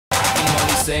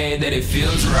say that it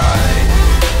feels right.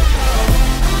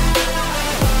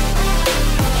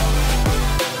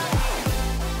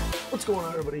 What's going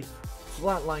on, everybody?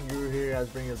 FlatlineGuru here, as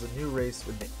bringing us a new race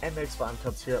with the MX5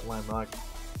 Cups here at Lime Rock.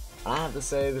 I have to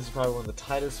say, this is probably one of the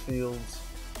tightest fields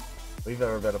we've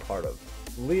ever been a part of.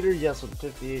 Leader, yes, with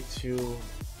 58.2.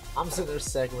 I'm sitting there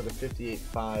second with a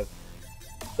 58.5.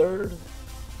 Third,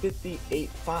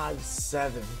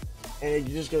 58.57. And it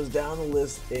just goes down the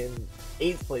list in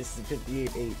 8th place to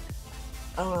 58.8.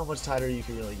 I don't know how much tighter you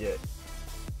can really get.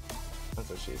 That's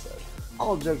what she said.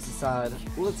 All jokes aside,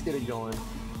 let's get it going.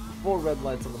 4 red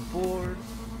lights on the board.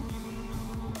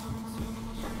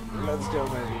 Let's go,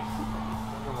 baby.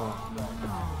 Come on.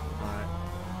 Alright.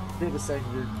 Hit the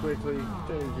second gear quickly.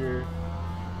 Third gear.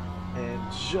 And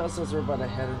just as we're about to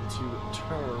head into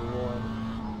turn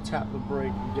 1, tap the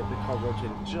brake and get the car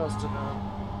rotated just enough.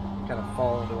 Kind of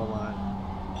fall into a line.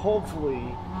 Hopefully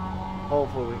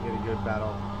we can get a good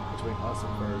battle between us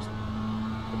and first.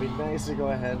 It'd be nice to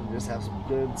go ahead and just have some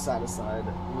good side-to-side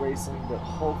racing, but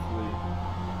hopefully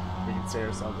we can stay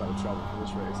ourselves out of trouble for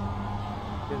this race.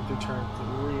 Getting through turn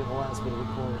 3 in the last bit of the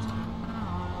corners.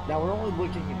 Now we're only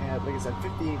looking at, like I said,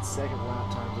 58-second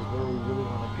lap times is where we really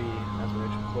want to be as we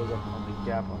actually close up on the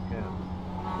gap on him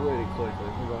pretty quickly.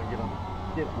 We're going to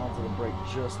get onto the brake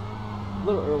just a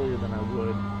little earlier than I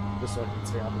would, just so I can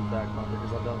stay off his back bumper,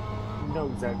 because I don't know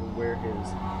exactly where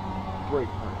his brake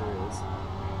marker is.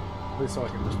 At least so I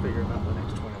can just figure him out in the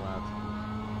next 20 laps.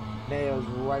 Neo's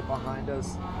right behind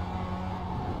us.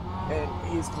 And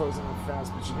he's closing up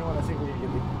fast, but you know what? I think we're gonna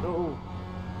get the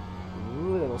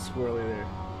little squirrely there.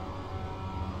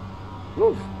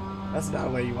 Woo! That's not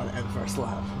a way you want to end first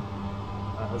lap.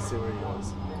 Let's see where he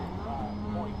goes.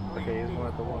 Okay, he's going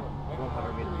at the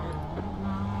 100 meter mark.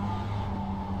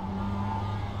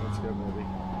 Let's go, baby.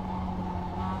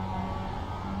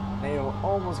 Neo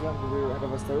almost got in the rear end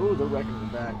of us there. Ooh, they're wrecking the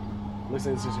back. Looks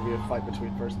like this is gonna be a fight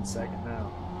between first and second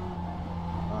now.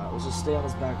 Let's just stay on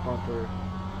his back bumper.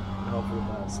 Hope for the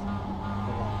best.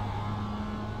 Come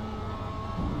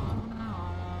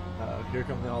on. Here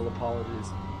come all the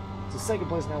apologies. So second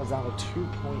place now is down to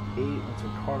 2.8. It's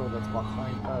Ricardo that's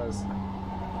behind us.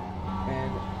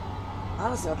 And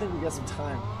honestly, I think we got some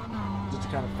time just to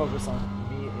kind of focus on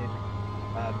me and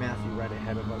Matthew right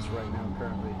ahead of us right now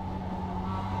currently.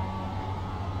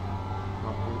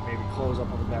 We maybe close up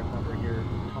on the back bumper here,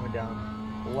 coming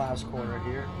down the last corner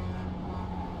here.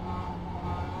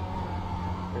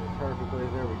 Hit it perfectly,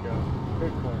 there we go.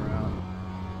 Good corner out.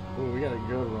 Ooh, we got a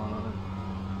good run on him.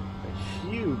 A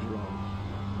huge run.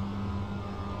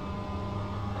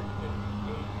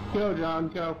 Go, John,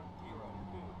 go.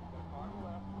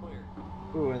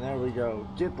 Ooh, and there we go.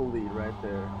 Get the lead right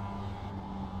there.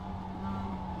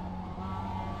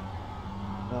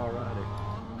 Alrighty.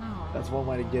 That's one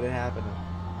way to get it happening.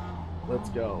 Let's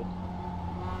go.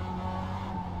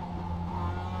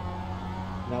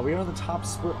 Now we are on the top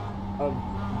split of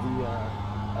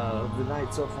the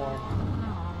night so far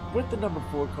with the number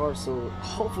 4 car, so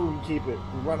hopefully we can keep it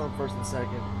right on first and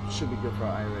second. Should be good for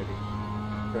our iRating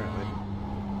currently.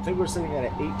 I think we're sitting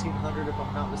at 1800 if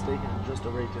I'm not mistaken, just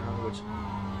over 1800, which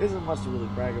isn't much to really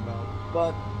brag about,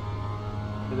 but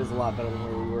it is a lot better than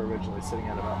where we were originally, sitting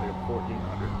at about like a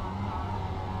 1400.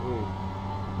 Ooh,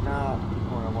 not the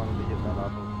corner I wanted to get that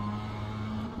off of.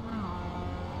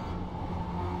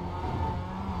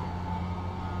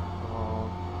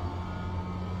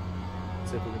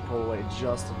 See if we can pull away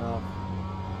just enough.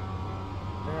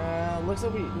 Looks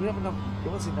like we have enough.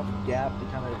 It was enough gap to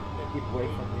kind of keep away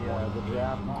from the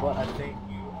draft, but I think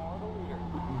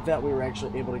that we were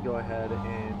actually able to go ahead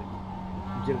and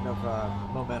get enough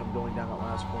momentum going down that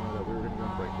last corner that we were going to go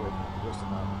and break with just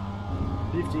enough.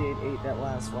 58.8 that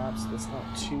last lap, so that's not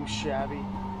too shabby.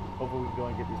 Hopefully we can go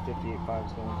and get these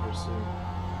 58.5s going here soon.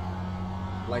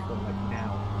 Like them like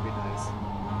now would be nice.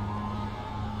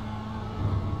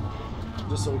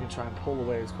 Just so we can try and pull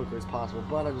away as quickly as possible,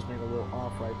 but I just made a little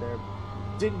off right there.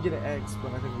 Didn't get an X,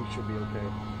 but I think we should be okay.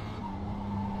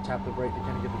 Tap the brake to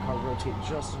kind of get the car rotate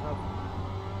just enough.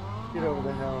 Get over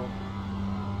the hill.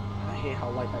 I hate how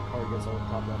light that car gets over the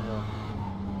top of that hill.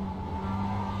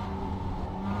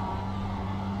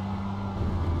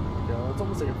 There we go. It's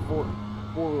almost like a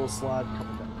four-wheel slide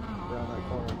coming down around that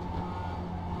corner.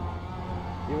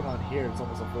 Even on here, it's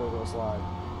almost a 4-wheel slide.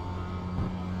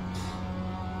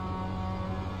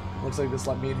 Looks like this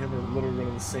lap, me and him are literally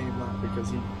running the same lap because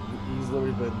he's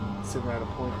literally been sitting right at a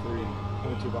 0.3,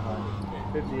 0.2 behind.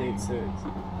 58.6.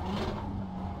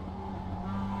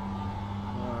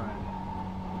 Alright.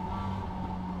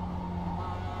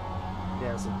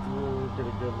 Yeah, so through, did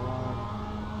a good run.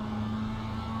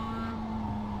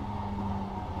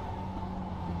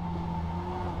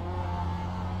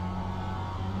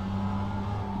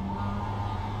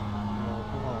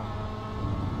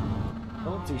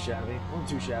 Wasn't too shabby. Wasn't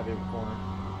too shabby of a corner.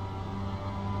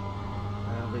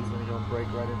 I don't think he's gonna go and break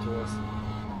right into us.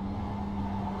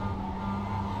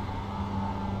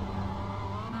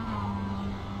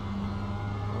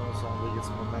 Oh, so we get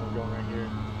some momentum going right here.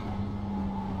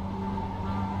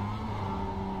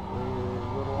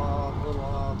 Ooh, little off, little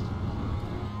off.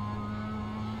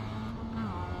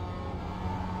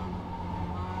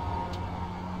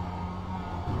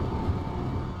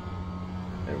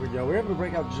 There we go. We're able to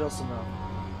break out just enough.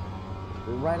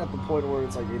 We're right at the point where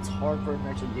it's like it's hard for him to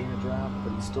actually gain a draft,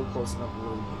 but he's still close enough to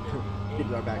really get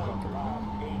to our back bumper. I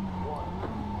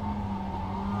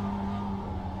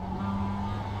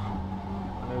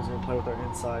know he's gonna play with our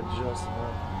inside just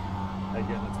enough.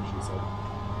 Again, that's what she said.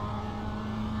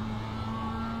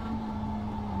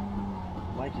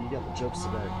 Mikey, you got the jokes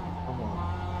today. Come on.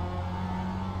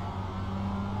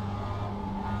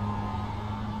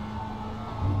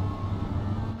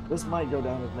 This might go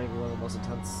down as maybe one of the most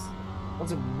intense, I won't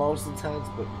say most intense,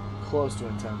 but close to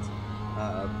intense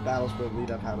battles for the lead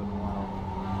I've had in a while.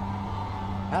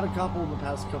 I had a couple in the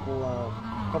past couple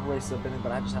races I've been in,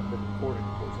 but I just haven't been recording,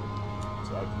 unfortunately.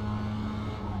 So,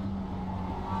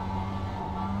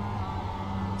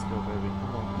 let's go, baby.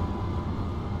 Come on.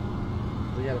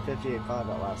 We got a 58.5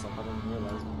 that last lap. I didn't even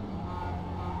realize.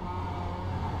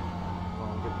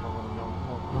 Come on, get the momentum going.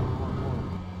 Come on.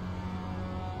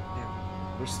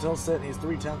 We're still sitting, he's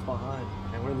 3/10 behind,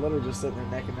 and we're literally just sitting there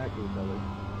neck and neck with each other.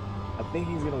 I think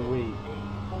he's gonna wait.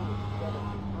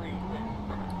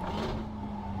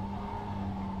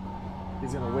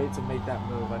 He's gonna wait to make that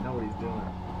move. I know what he's doing,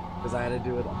 because I had to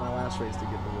do it on my last race to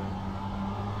get the win.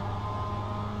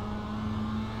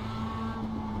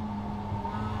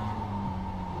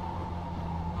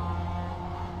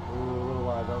 Ooh, a little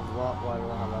wide. That was a lot wider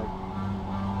than I like.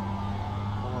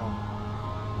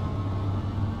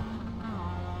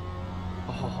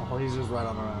 Oh, he's just right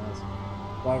on our ass.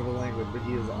 Pardon the language, but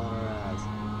he is on our ass.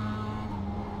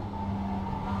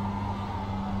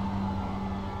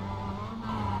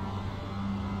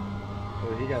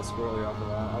 Oh, he got squirrely off of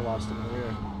that. I watched him in the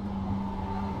rear.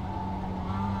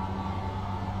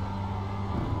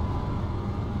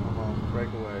 Come on, break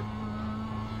away.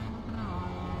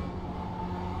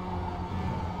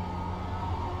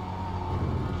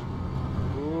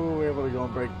 Ooh, we're able to go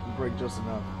and break just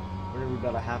enough. We're going to be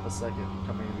about a half a second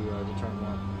coming into turn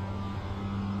one.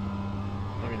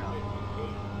 Maybe not.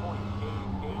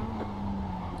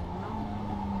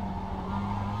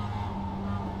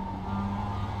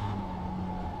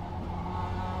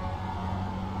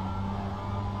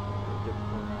 Get the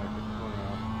corner out, get the corner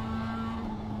out.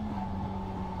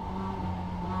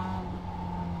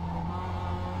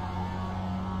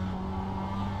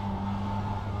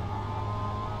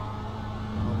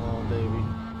 Come on, baby.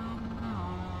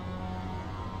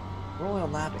 We're only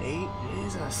on lap 8?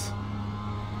 Jesus.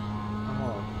 Come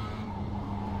on.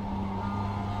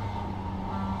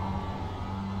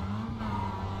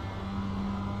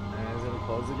 And he's going to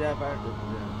close the gap back. Yeah.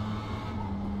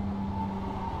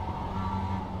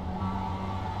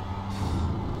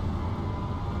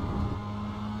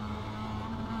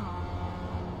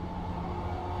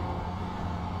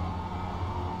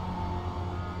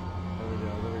 There we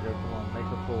go. Come on. Make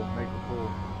the pull.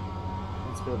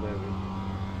 Let's go, baby.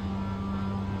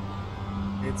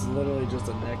 It's literally just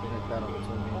a neck and neck battle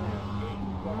between me and him.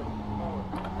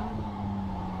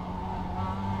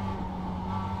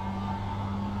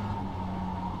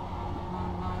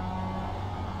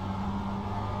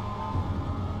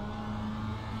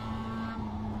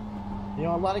 You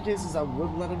know, a lot of cases I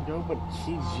would let him go, but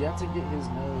he's yet to get his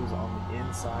nose on the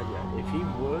inside yet. If he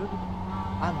would,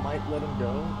 I might let him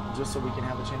go just so we can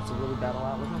have a chance to really battle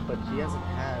out with him, but he hasn't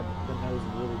had the nose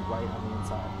really right on the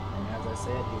inside. And as I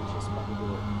said, he was just about to do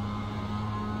it.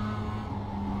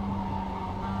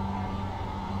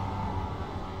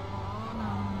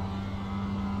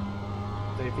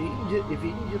 So if he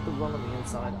can get the run on the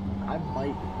inside, I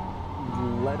might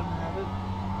let him have it.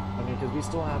 I mean, because we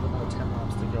still have another 10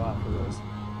 laps to go after this.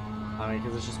 I mean,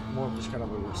 because it's just more of just kind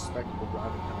of a respectable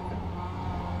driving kind of thing.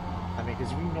 I mean,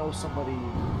 because if you know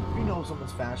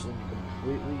someone's faster than you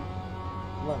completely,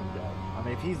 let him go. I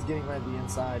mean, if he's getting right at the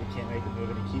inside, he can't make the move,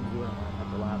 and he keeps doing it lap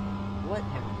after lap, let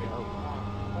him go.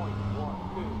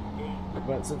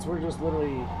 But since we're just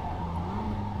literally,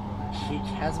 he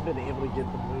hasn't been able to get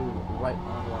the move right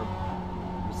onto our,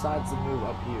 besides the move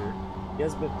up here, he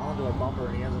hasn't been onto our bumper,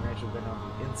 and he hasn't actually been on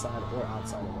the inside or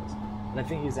outside of us. And I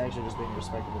think he's actually just being a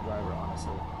respectable driver,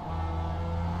 honestly.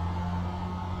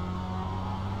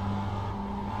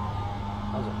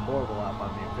 That was a horrible lap by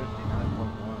me,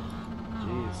 59.1.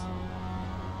 Jeez.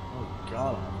 Oh,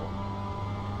 god awful.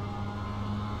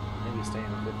 Maybe staying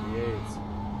in 58s.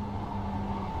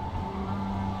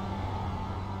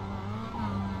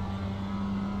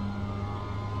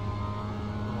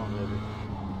 Come on, baby.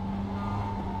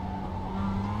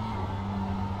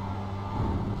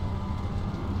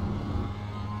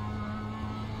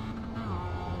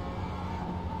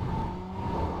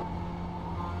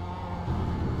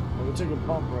 Well, we took a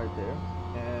bump right there,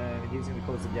 and he's going to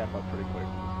close the gap up pretty quick.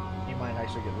 He might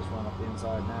actually get this run up the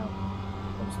inside now.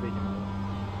 I'm speaking of it.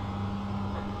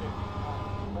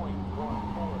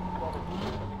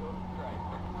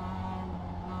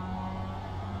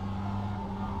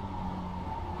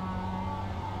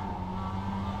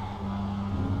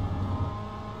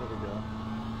 There we go.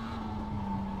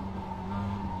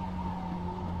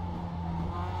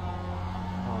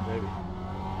 Come on, baby.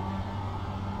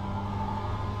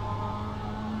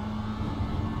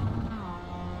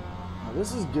 Now,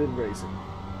 this is good racing.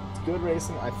 Good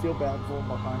racing. I feel bad for him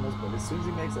behind us, but as soon as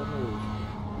he makes that move,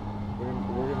 we're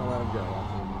gonna let him go. I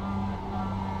think.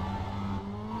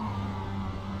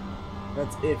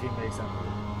 That's if he makes that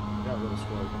move. Got a little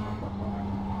stroke in that corner.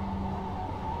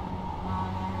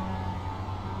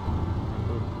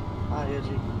 Ah,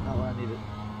 edgy. Not what I needed.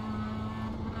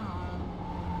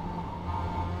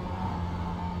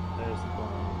 There's the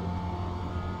corner.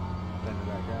 Bend it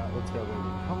back out. Let's go,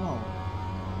 baby. Come on.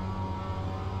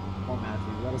 Come on,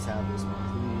 Matthew, let us have this one,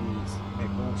 please.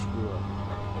 Make one screw up.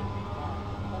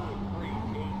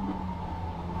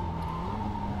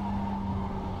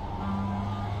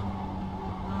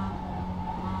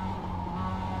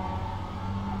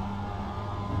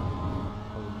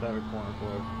 That was a better corner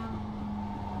for it.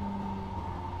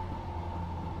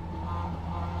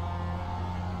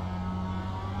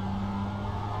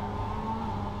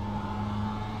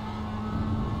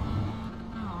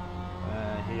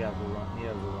 He has a run. He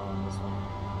has a run on this one.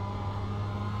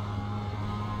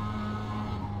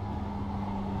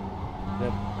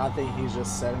 Yep, I think he's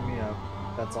just setting me up.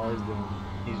 That's all he's doing.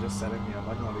 He's just setting me up.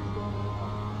 I know what he's doing.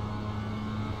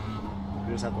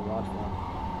 You just have to watch for him.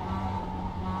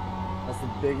 That's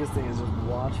the biggest thing, is just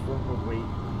watch for him to wait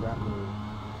that move.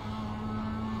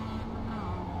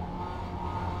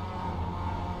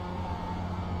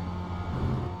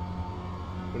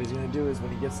 What he's gonna do is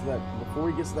when he gets to that, before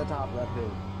he gets to the top of that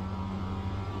hill,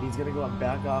 he's gonna go and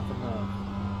back off enough,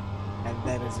 and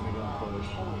then he's gonna go and push.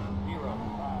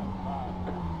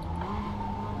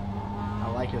 I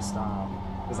like his style,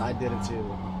 because I did it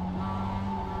too.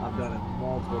 I've done it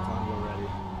multiple times already.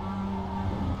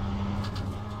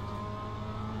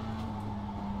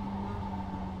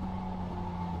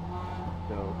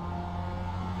 So.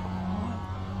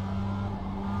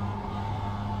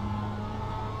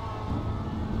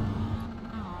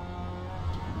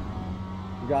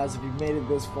 Guys, if you've made it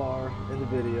this far in the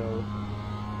video,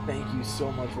 thank you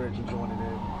so much for joining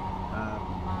in.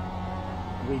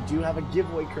 We do have a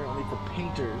giveaway currently for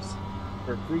painters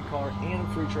for a free car and a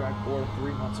free track, or a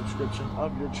 3-month subscription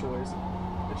of your choice.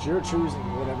 It's your choosing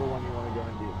whatever one you want to go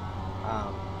and do.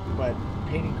 But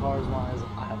painting cars wise,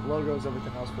 I have logos,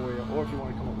 everything else for you, or if you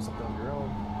want to come up with something on your own,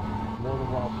 more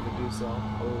than welcome to do so.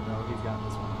 Oh no, he's got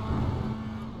this one.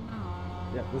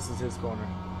 Yep, this is his corner.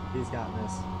 He's got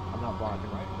this. I'm not blocking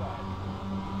him.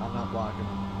 I'm not blocking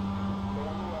him.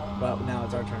 But now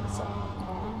it's our turn to sell him.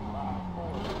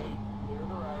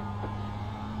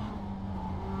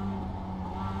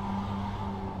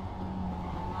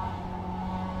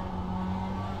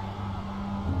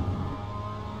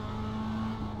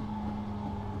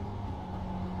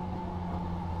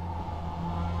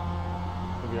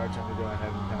 It'll be our turn to go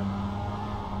ahead and kind of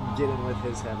get in with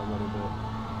his head a little bit.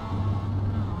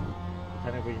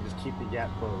 And if we can just keep the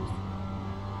gap closed.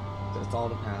 That's all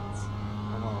depends.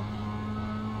 Come on.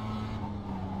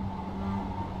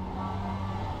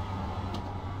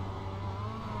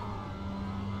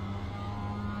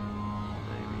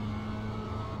 Baby.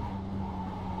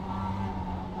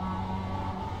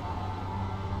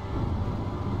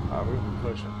 Alright, we're gonna be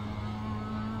pushing.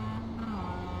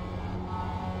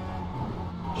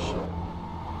 Shit.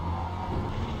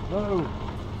 No!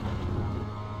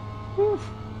 Woo!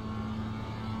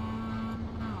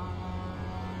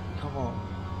 Come on.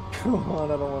 Come on,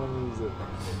 I don't want to lose it.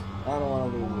 I don't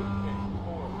want to lose it.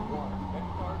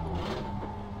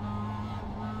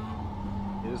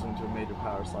 He just went to a major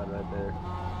power slide right there.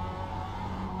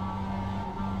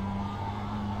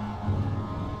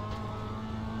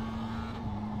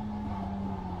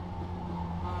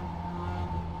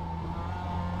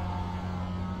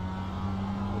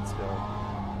 Let's go.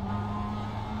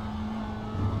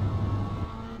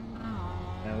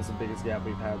 Man, this is the biggest gap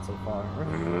we've had so far.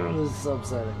 This is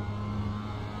upsetting.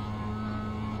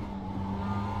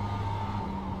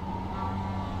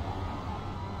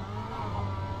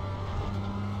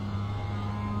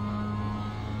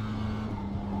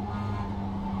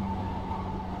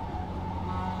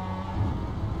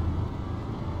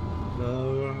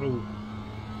 Ooh.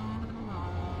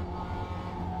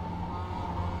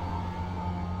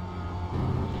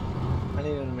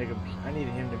 I need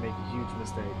him to make a huge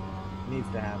mistake. It needs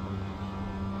to happen.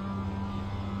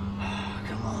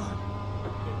 Come on.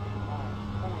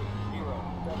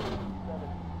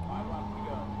 5 laps to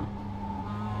go.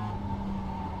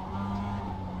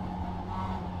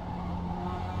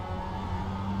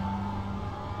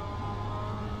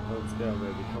 Let's go,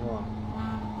 baby. Come on.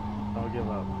 Don't give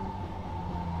up.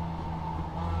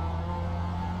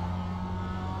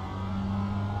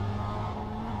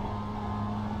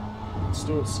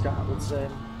 Stuart Scott would say,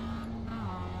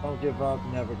 don't give up,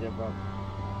 never give up.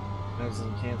 That was a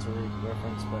cancer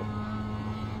reference, but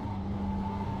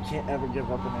you can't ever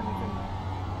give up in anything.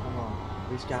 Come on.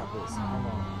 We've got this. Come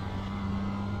on.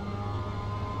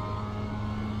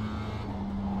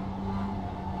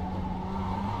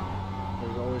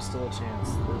 There's always still a chance.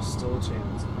 There's still a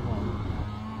chance. Come on.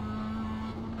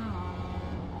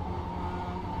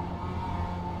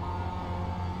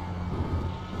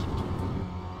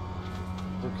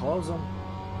 We're closing.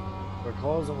 We're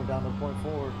closing. We're down to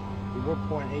 0.4. We were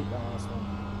 0.8 the last one.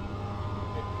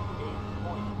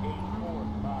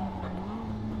 58.845.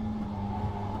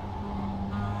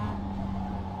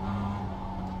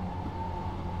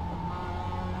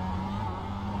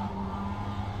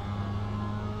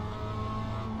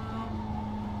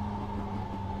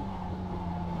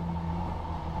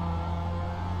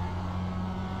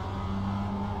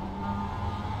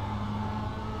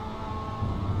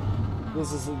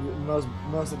 This is the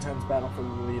most intense battle for the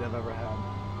lead I've ever had.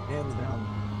 Hands down.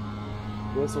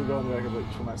 This will go on the record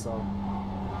books for myself.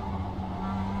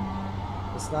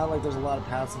 It's not like there's a lot of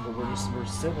passing, but we're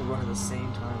sitting running the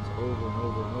same times over and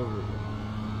over and over again.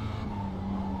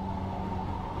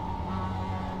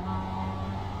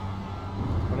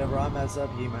 Whenever I mess up,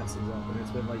 he messes up, and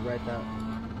it's been like right that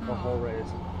the whole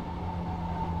race.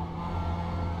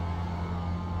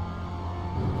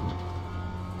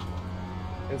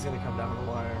 It's gonna come down to the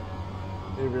wire.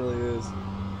 It really is.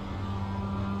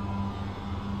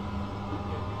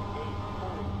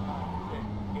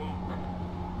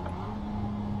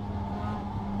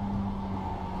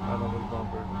 Right over the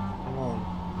bumper. Come on.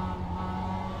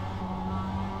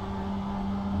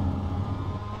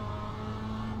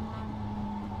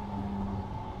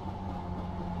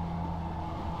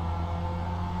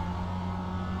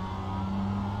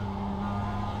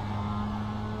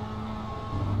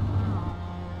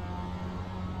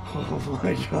 Oh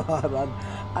my god,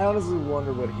 I honestly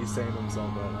wonder what he's saying to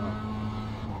himself right now.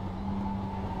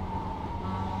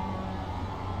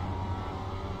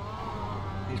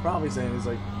 He's probably saying, he's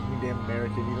like, you damn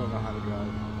American, you don't know how to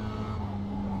drive.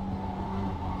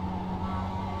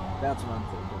 That's what I'm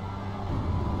thinking.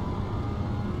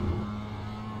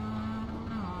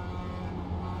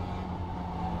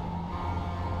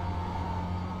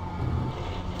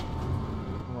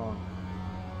 Come on.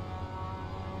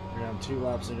 We're gonna have 2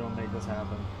 laps to go and make this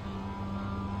happen.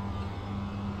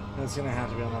 And it's gonna have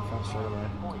to be on that front straightaway.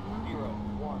 0.017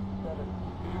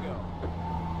 to go.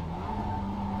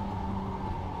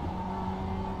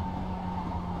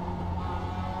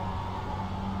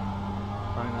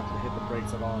 Trying not to hit the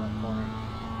brakes at all in that corner.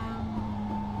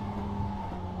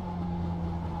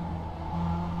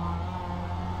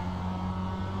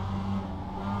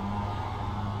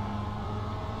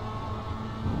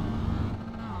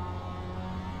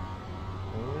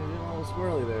 We're getting a little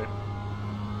squirrely there.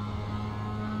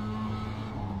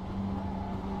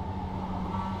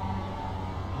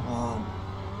 Come on.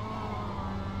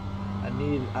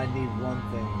 I need one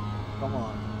thing. Come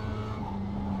on.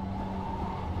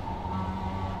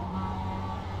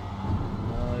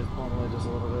 He's pulling away just a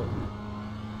little bit.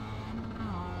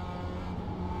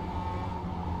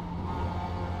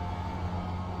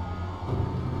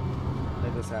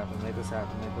 Make this happen, make this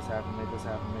happen, make this happen, make this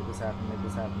happen, make this happen, make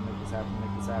this happen, make this happen,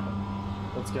 make this happen.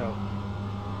 Let's go. On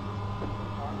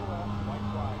the left, white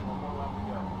flag, 1 more lap to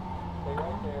go. Stay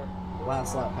right there.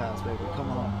 Last lap pass, baby. Come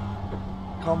on.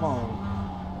 Come on.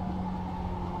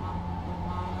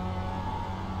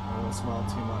 I don't want to smile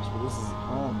too much, but this is,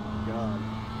 oh my god.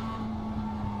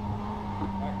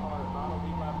 That car is not a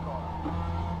lead lap car.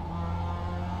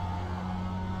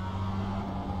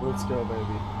 Let's go,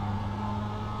 baby.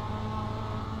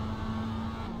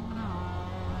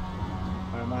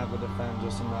 I might have to defend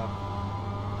just enough.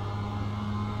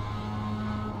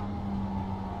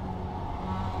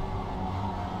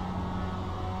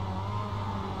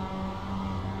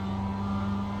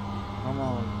 Come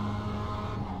on.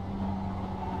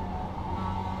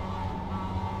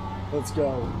 Let's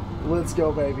go. Let's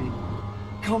go, baby.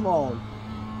 Come on.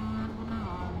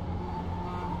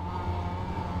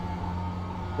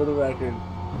 for the record,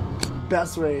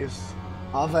 best race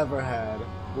I've ever had.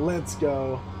 Let's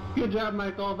go. Good job,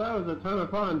 Michael. That was a ton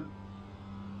of fun.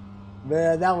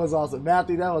 Man, that was awesome.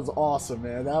 Matthew, that was awesome,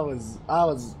 man. I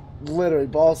was literally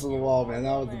balls to the wall, man.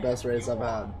 That was the best race I've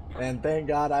had. And thank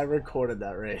God I recorded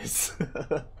that race.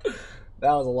 That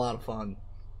was a lot of fun.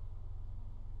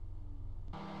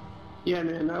 Yeah,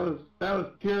 man, that was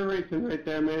pure racing right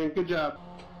there, man. Good job.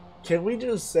 Can we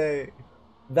just say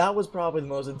that was probably the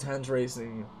most intense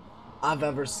racing I've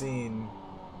ever seen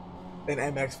in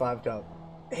MX5 Cup.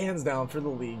 Hands down for the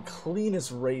lead,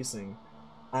 cleanest racing.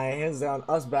 Hands down,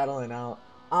 us battling out.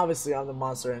 Obviously, I'm the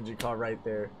Monster Energy car right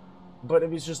there. But it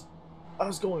was just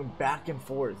us going back and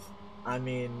forth. I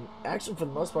mean, actually, for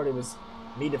the most part, it was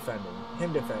me defending,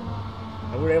 him defending.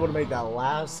 And we were able to make that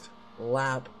last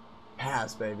lap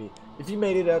pass, baby. If you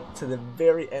made it up to the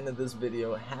very end of this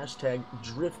video, hashtag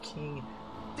DriftKing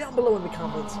down below in the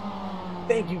comments.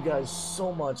 Thank you guys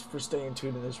so much for staying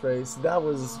tuned in this race. That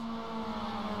was...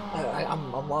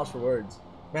 I'm lost for words.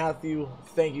 Matthew,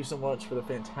 thank you so much for the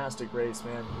fantastic race,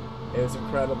 man. It was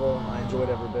incredible. I enjoyed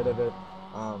every bit of it.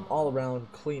 All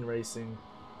around, clean racing.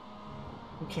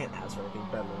 You can't ask for anything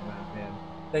better than that, man.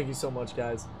 Thank you so much,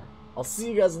 guys. I'll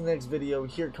see you guys in the next video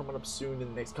here coming up soon in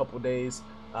the next couple days.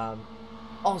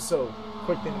 Also,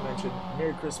 quick thing to mention,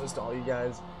 Merry Christmas to all you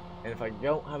guys. And if I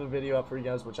don't have a video up for you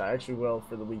guys, which I actually will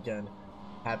for the weekend,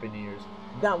 Happy New Year's.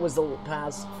 That was the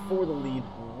pass for the lead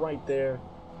right there.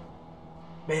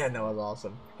 Man, that was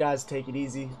awesome. Guys, take it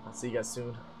easy. I'll see you guys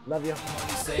soon. Love you.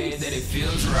 Say that it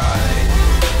feels right.